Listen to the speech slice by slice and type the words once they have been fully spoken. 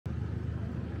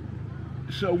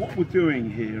So what we're doing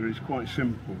here is quite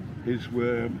simple.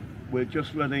 We're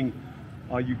just letting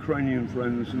our Ukrainian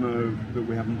friends know that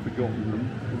we haven't forgotten them.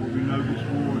 We know this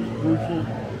war is brutal,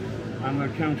 and the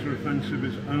counter-offensive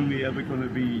is only ever going to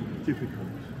be difficult,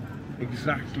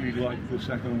 exactly like the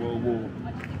Second World War.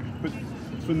 But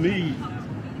for me,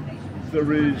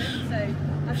 there is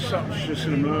such a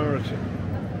similarity.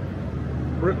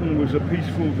 Britain was a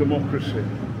peaceful democracy,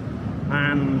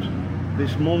 and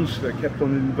this monster kept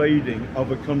on invading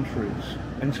other countries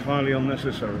entirely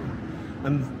unnecessary.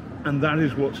 And that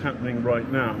is what's happening right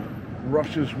now.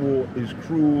 Russia's war is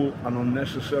cruel and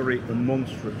unnecessary and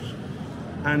monstrous.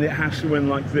 And it has to end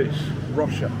like this.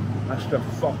 Russia has to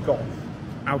fuck off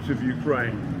out of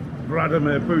Ukraine.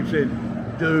 Vladimir Putin,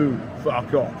 do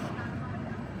fuck off.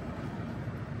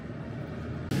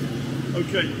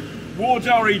 Okay, War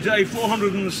Diary Day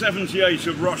 478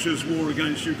 of Russia's war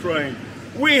against Ukraine.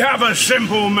 We have a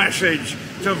simple message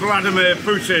to Vladimir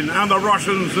Putin and the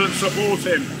Russians that support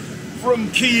him from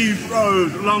Kyiv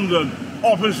Road, London,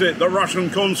 opposite the Russian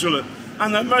Consulate.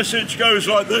 And the message goes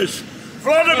like this: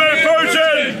 Vladimir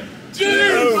Putin,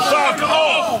 do fuck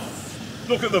off!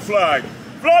 Look at the flag.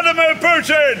 Vladimir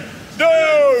Putin,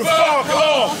 do fuck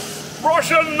off!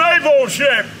 Russian naval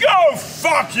ship, go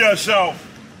fuck yourself!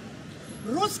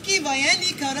 Русский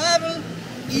военный корабль,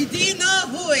 иди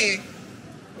нахуй!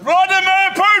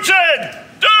 Vladimir Putin,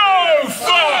 do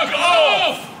fuck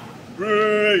off!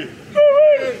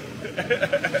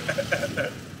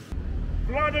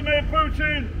 Vladimir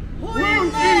Putin,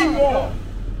 huilo!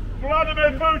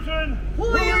 Vladimir Putin,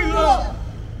 huilo!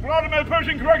 Vladimir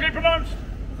Putin, correctly pronounced?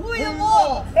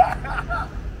 Хуйло!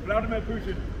 Vladimir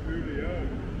Putin, Julio.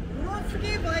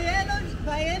 Русский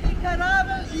военный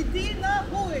корабль, иди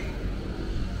нахуй!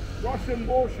 Russian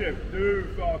warship, do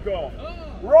fuck off.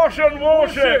 Russian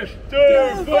warships,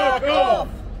 do fuck off.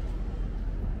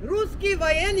 Русский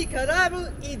военный корабль,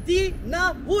 иди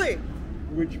нахуй!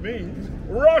 Which means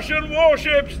Russian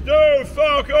warships, do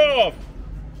fuck off.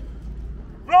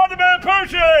 Vladimir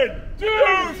Putin,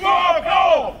 do fuck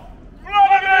off.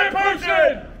 Vladimir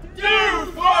Putin, do